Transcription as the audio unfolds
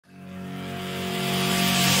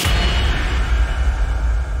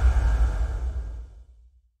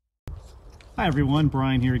Hi everyone,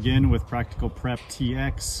 Brian here again with Practical Prep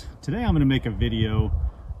TX. Today I'm going to make a video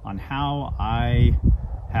on how I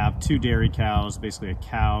have two dairy cows, basically a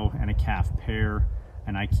cow and a calf pair,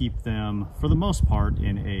 and I keep them for the most part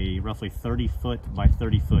in a roughly 30-foot by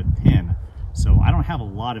 30-foot pen. So I don't have a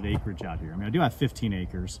lot of acreage out here. I mean, I do have 15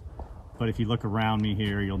 acres, but if you look around me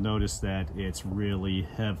here, you'll notice that it's really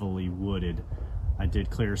heavily wooded. I did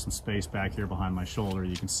clear some space back here behind my shoulder.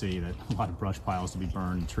 You can see that a lot of brush piles to be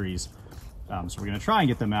burned and trees. So we're going to try and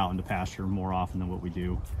get them out into pasture more often than what we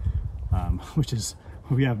do, which is,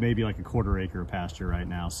 we have maybe like a quarter acre of pasture right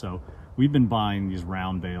now. So we've been buying these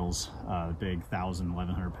round bales, big 1,000,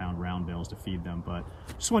 1,100 pound round bales to feed them. But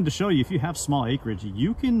just wanted to show you, if you have small acreage,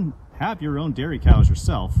 you can have your own dairy cows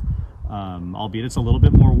yourself, albeit it's a little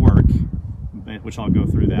bit more work, which I'll go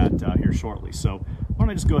through that here shortly. So why don't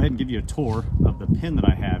I just go ahead and give you a tour of the pen that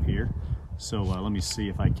I have here. So let me see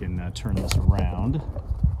if I can turn this around.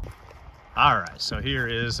 All right, so here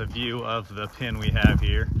is a view of the pen we have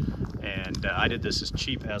here, and I did this as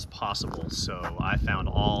cheap as possible. So I found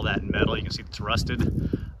all that metal, you can see it's rusted.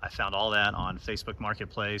 I found all that on Facebook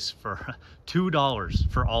Marketplace for $2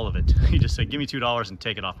 for all of it. He just said, give me $2 and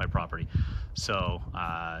take it off my property. So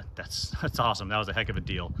that's awesome. That was a heck of a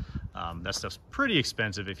deal. That stuff's pretty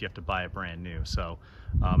expensive if you have to buy it brand new. So,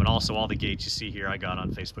 and also all the gates you see here, I got on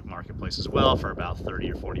Facebook Marketplace as well for about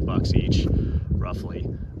 30 or 40 bucks each, roughly.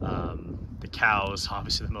 The cows,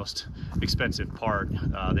 obviously the most expensive part,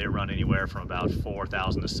 they run anywhere from about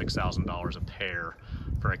 $4,000 to $6,000 a pair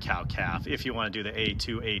for a cow calf, if you want to do the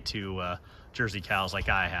A2 Jersey cows like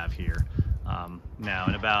I have here. Now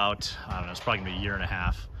in about, I don't know, it's probably gonna be a year and a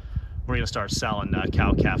half, we're gonna start selling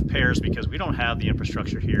cow calf pairs because we don't have the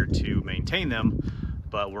infrastructure here to maintain them,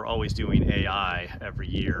 but we're always doing AI every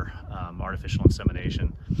year, artificial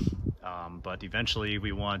insemination. But eventually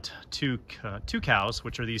we want two cows,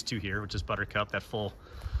 which are these two here, which is Buttercup, that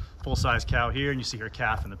full-size cow here, and you see her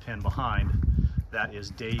calf in the pen behind. That is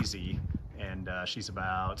Daisy, and she's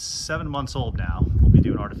about 7 months old now. We'll be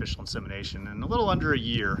doing artificial insemination in a little under a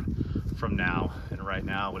year from now. And right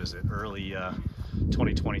now, what is it, early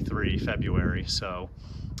 2023, February. So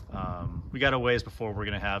we got a ways before we're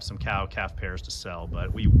gonna have some cow-calf pairs to sell,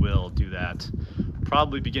 but we will do that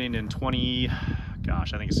probably beginning in I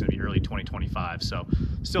think it's gonna be early 2025. So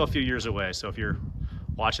still a few years away. So if you're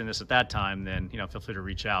watching this at that time, then feel free to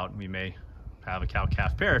reach out. We may have a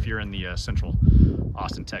cow-calf pair if you're in the central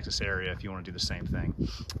Austin, Texas area, if you want to do the same thing.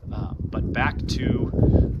 But back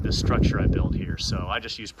to the structure I built here. So I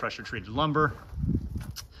just use pressure treated lumber,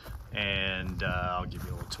 and I'll give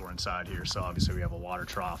you a little tour inside here. So obviously we have a water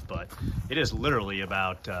trough, but it is literally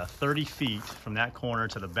about 30 feet from that corner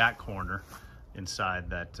to the back corner inside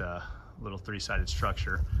that little three-sided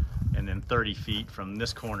structure, and then 30 feet from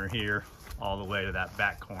this corner here all the way to that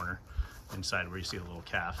back corner inside where you see the little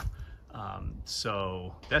calf.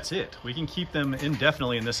 So that's it. We can keep them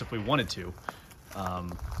indefinitely in this if we wanted to.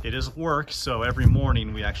 It is work, so every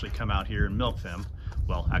morning we actually come out here and milk them.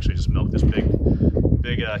 Well, actually just milk this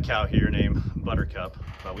big cow here named Buttercup.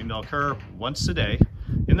 We milk her once a day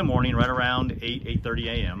in the morning, right around 8:30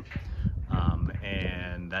 a.m.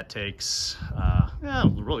 And that takes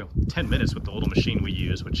really 10 minutes with the little machine we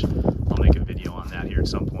use, which I'll make a video on that here at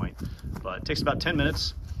some point. But it takes about 10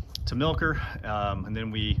 minutes to milk her, and then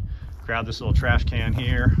we grab this little trash can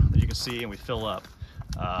here that you can see, and we fill up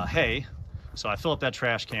hay. So I fill up that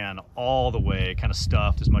trash can all the way, kind of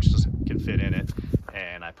stuffed as much as can fit in it,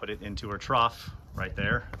 and I put it into her trough right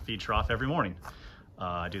there, a feed trough every morning.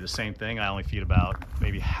 I do the same thing. I only feed about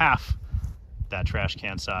maybe half that trash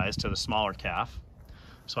can size to the smaller calf.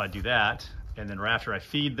 So I do that, and then right after I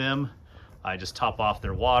feed them, I just top off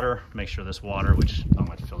their water, make sure this water, which I'm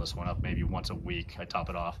going to fill this one up maybe once a week, I top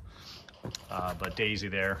it off. But Daisy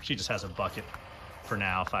there, she just has a bucket for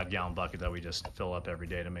now, 5-gallon bucket that we just fill up every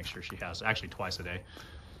day to make sure she has, actually twice a day.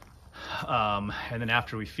 And then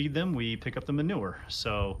after we feed them, we pick up the manure.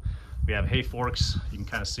 So we have hay forks, you can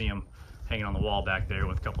kind of see them hanging on the wall back there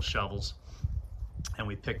with a couple shovels. And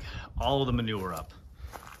we pick all of the manure up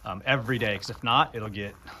every day, because if not, it'll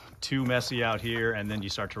get too messy out here, and then you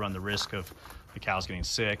start to run the risk of the cows getting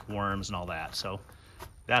sick, worms and all that. So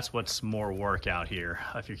that's what's more work out here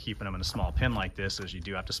if you're keeping them in a small pen like this, is you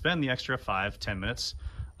do have to spend the extra 5-10 minutes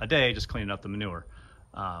a day just cleaning up the manure.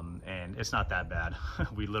 And it's not that bad.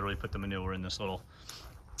 We literally put the manure in this little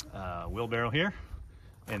wheelbarrow here,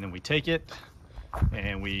 and then we take it,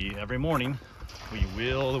 and every morning we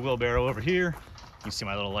wheel the wheelbarrow over here. You can see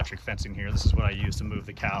my little electric fencing here. This is what I use to move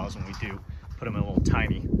the cows when we do put them in a little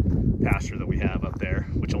tiny pasture that we have up there,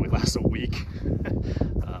 which only lasts a week.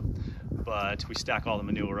 But we stack all the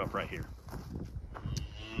manure up right here.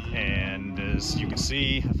 And as you can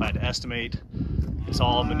see, if I had to estimate, it's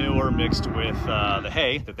all manure mixed with the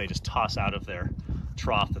hay that they just toss out of their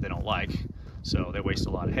trough that they don't like. So they waste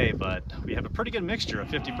a lot of hay, but we have a pretty good mixture of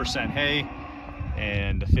 50% hay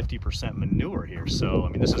and 50% manure here. So, I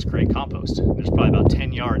mean, this is great compost. There's probably about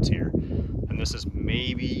 10 yards here, and this is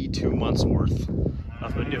maybe 2 months worth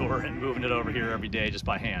of manure and moving it over here every day just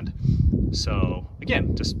by hand. So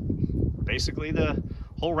again, just basically the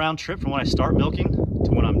whole round trip from when I start milking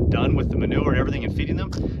to when I'm done with the manure and everything and feeding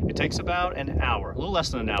them, it takes about an hour, a little less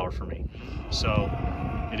than an hour for me. So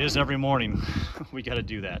it is every morning we got to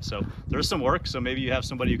do that. So there's some work. So maybe you have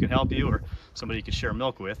somebody who can help you or somebody you can share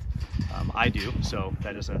milk with. I do. So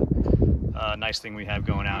that is a nice thing we have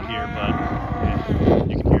going out here. But yeah,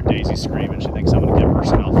 you can hear Daisy screaming. She thinks I'm going to give her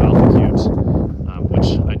some alfalfa cubes,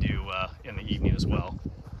 which I do in the evening as well.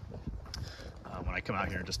 When I come out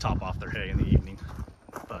here and just top off their hay in the evening.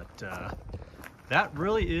 But that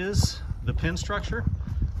really is the pen structure.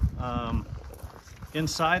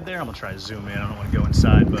 Inside there, I'm gonna try to zoom in. I don't want to go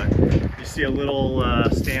inside, but you see a little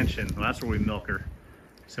stanchion. Well, that's where we milk her.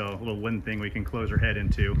 So a little wooden thing we can close her head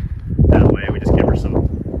into. That way we just give her some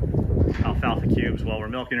alfalfa cubes. While we're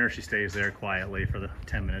milking her, she stays there quietly for the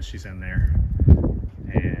 10 minutes she's in there.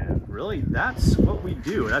 And really, that's what we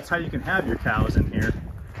do. That's how you can have your cows in here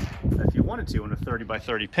if you wanted to in a 30 by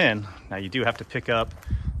 30 pen. Now you do have to pick up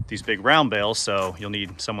these big round bales, so you'll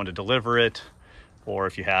need someone to deliver it. Or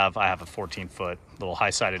if you have, I have a 14-foot little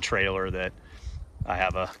high-sided trailer that I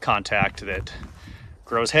have a contact that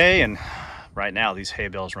grows hay, and right now these hay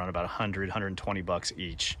bales run about 100, 120 bucks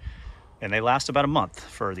each. And they last about a month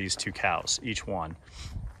for these 2 cows, each one.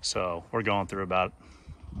 So we're going through about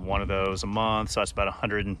one of those a month, so that's about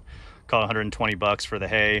 120 bucks for the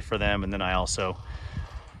hay for them. And then I also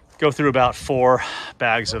go through about 4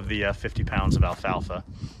 bags of the 50 pounds of alfalfa,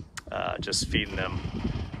 just feeding them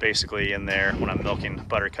basically in there when I'm milking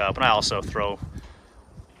Buttercup. And I also throw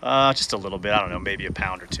just a little bit, I don't know, maybe a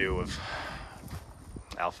pound or 2 of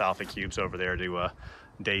alfalfa cubes over there to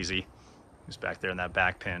Daisy, who's back there in that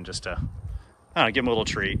back pen, just to, I don't know, give them a little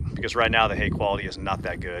treat, because right now the hay quality is not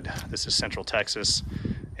that good. This is Central Texas,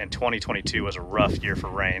 and 2022 was a rough year for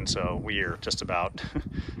rain, so we are just about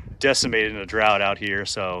decimated in a drought out here.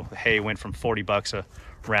 So the hay went from 40 bucks a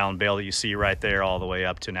round bale that you see right there all the way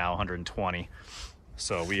up to now 120.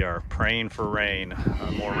 So we are praying for rain,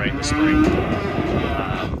 more rain this spring.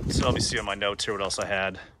 So let me see on my notes here what else I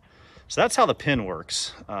had. So that's how the pen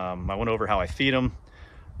works. I went over how I feed them,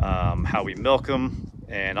 how we milk them,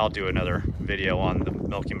 and I'll do another video on the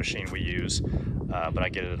milking machine we use. But I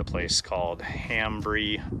get it at a place called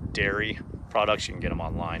Hambry Dairy Products. You can get them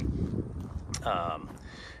online.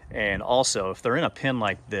 And also, if they're in a pen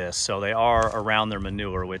like this, so they are around their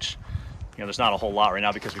manure, which, you know, there's not a whole lot right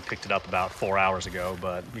now because we picked it up about 4 hours ago,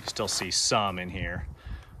 but you can still see some in here.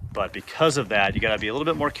 But because of that, you got to be a little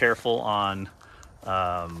bit more careful on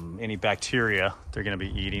any bacteria they're going to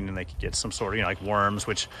be eating, and they could get some sort of, you know, like worms,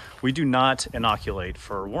 which we do not inoculate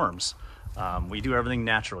for worms. We do everything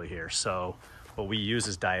naturally here. So what we use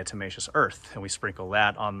is diatomaceous earth, and we sprinkle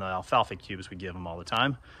that on the alfalfa cubes we give them all the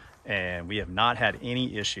time. And we have not had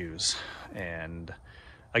any issues. And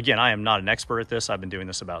again, I am not an expert at this. I've been doing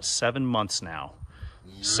this about 7 months now.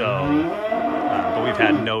 So, but we've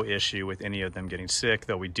had no issue with any of them getting sick,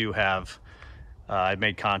 though we do have, I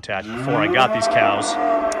made contact before I got these cows.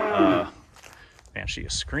 Man, she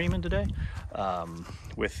is screaming today.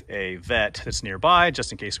 With a vet that's nearby,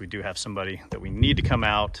 just in case we do have somebody that we need to come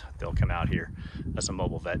out, they'll come out here as a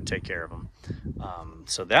mobile vet and take care of them.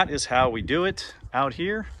 So that is how we do it out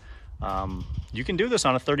here. You can do this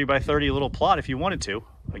on a 30 by 30 little plot if you wanted to.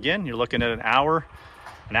 Again, you're looking at an hour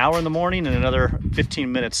in the morning and another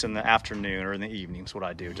 15 minutes in the afternoon or in the evening is what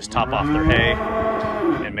I do. Just top off their hay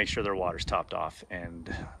and make sure their water's topped off.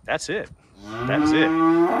 And that's it. That is it. You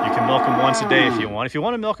can milk them once a day if you want. If you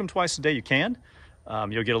want to milk them twice a day, you can.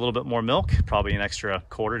 You'll get a little bit more milk, probably an extra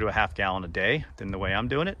quarter to a half gallon a day than the way I'm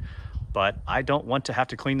doing it. But I don't want to have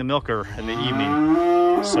to clean the milker in the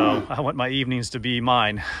evening. So I want my evenings to be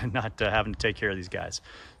mine, not having to take care of these guys.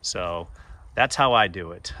 So that's how I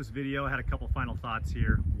do it. This video, I had a couple final thoughts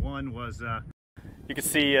here. One was, you can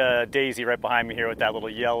see Daisy right behind me here with that little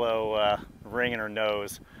yellow ring in her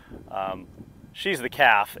nose. She's the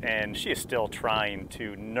calf, and she is still trying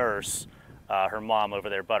to nurse her mom over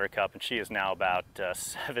there, Buttercup, and she is now about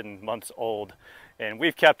 7 months old. And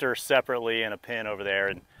we've kept her separately in a pen over there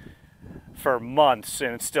and for months,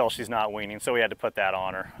 and still she's not weaning, so we had to put that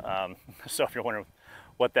on her. So if you're wondering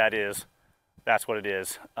what that is, that's what it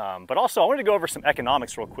is. But also, I wanted to go over some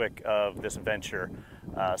economics real quick of this venture.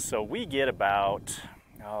 So we get about,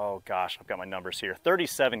 oh gosh, I've got my numbers here,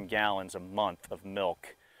 37 gallons a month of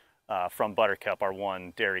milk from Buttercup, our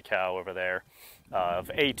one dairy cow over there, of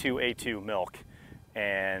A2 milk.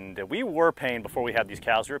 And we were paying, before we had these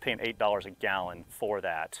cows, we were paying $8 a gallon for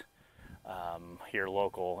that here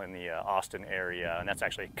local in the Austin area. And that's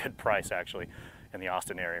actually a good price, actually, in the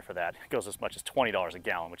Austin area for that. It goes as much as $20 a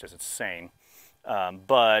gallon, which is insane.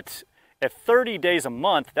 But at 30 days a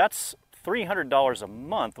month, that's $300 a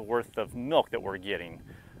month worth of milk that we're getting.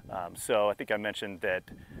 So I think I mentioned that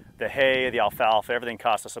the hay, the alfalfa, everything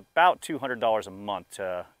costs us about $200 a month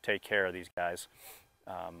to take care of these guys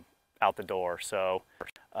out the door. So,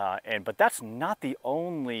 but that's not the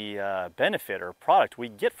only benefit or product we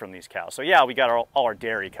get from these cows. So yeah, we got all our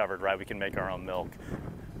dairy covered, right? We can make our own milk,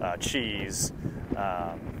 cheese.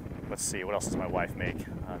 Let's see, what else does my wife make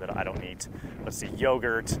that I don't eat? Let's see,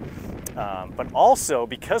 yogurt. But also,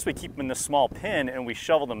 because we keep them in this small pen and we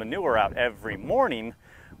shovel the manure out every morning,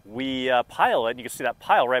 we pile it. You can see that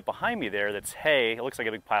pile right behind me there that's hay. It looks like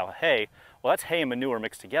a big pile of hay. Well, that's hay and manure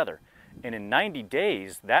mixed together. And in 90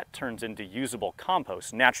 days, that turns into usable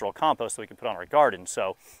compost, natural compost that we can put on our garden.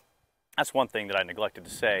 So that's one thing that I neglected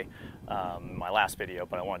to say in my last video,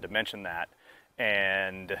 but I wanted to mention that.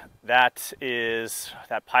 And that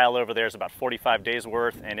pile over there is about 45 days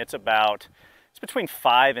worth, and it's between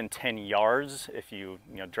 5 and 10 yards if you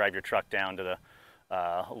drive your truck down to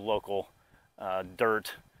the local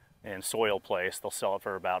dirt and soil place. They'll sell it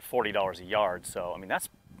for about $40 a yard. So I mean that's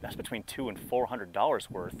between $200 and $400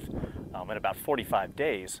 worth in about 45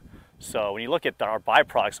 days. So when you look at our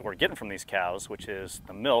byproducts that we're getting from these cows, which is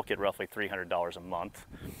the milk at roughly $300 a month,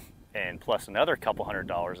 and plus another couple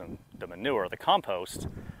 $100 in the manure, the compost,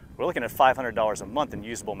 we're looking at $500 a month in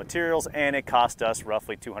usable materials, and it cost us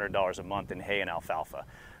roughly $200 a month in hay and alfalfa.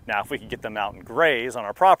 Now, if we could get them out and graze on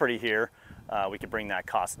our property here, we could bring that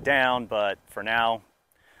cost down, but for now,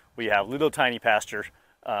 we have little tiny pasture,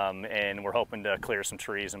 and we're hoping to clear some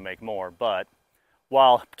trees and make more. But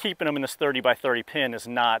while keeping them in this 30 by 30 pen is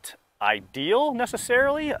not ideal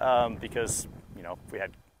necessarily, because if we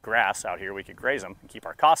had grass out here, we could graze them and keep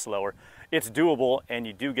our costs lower. It's doable, and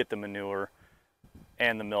you do get the manure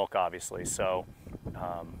and the milk, obviously. So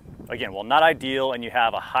again, well, not ideal, and you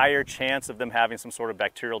have a higher chance of them having some sort of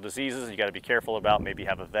bacterial diseases you got to be careful about. Maybe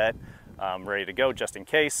have a vet ready to go just in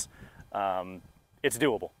case. It's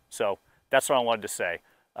doable. So that's what I wanted to say.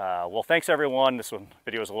 Well, thanks everyone. This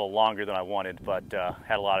video was a little longer than I wanted, but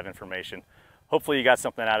had a lot of information. Hopefully you got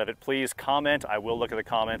something out of it. Please comment. I will look at the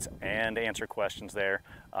comments and answer questions there.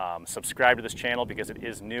 Subscribe to this channel because it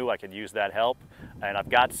is new. I could use that help. And I've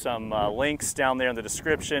got some links down there in the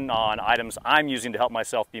description on items I'm using to help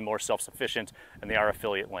myself be more self-sufficient, and they are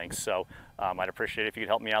affiliate links. So I'd appreciate it if you could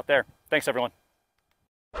help me out there. Thanks everyone.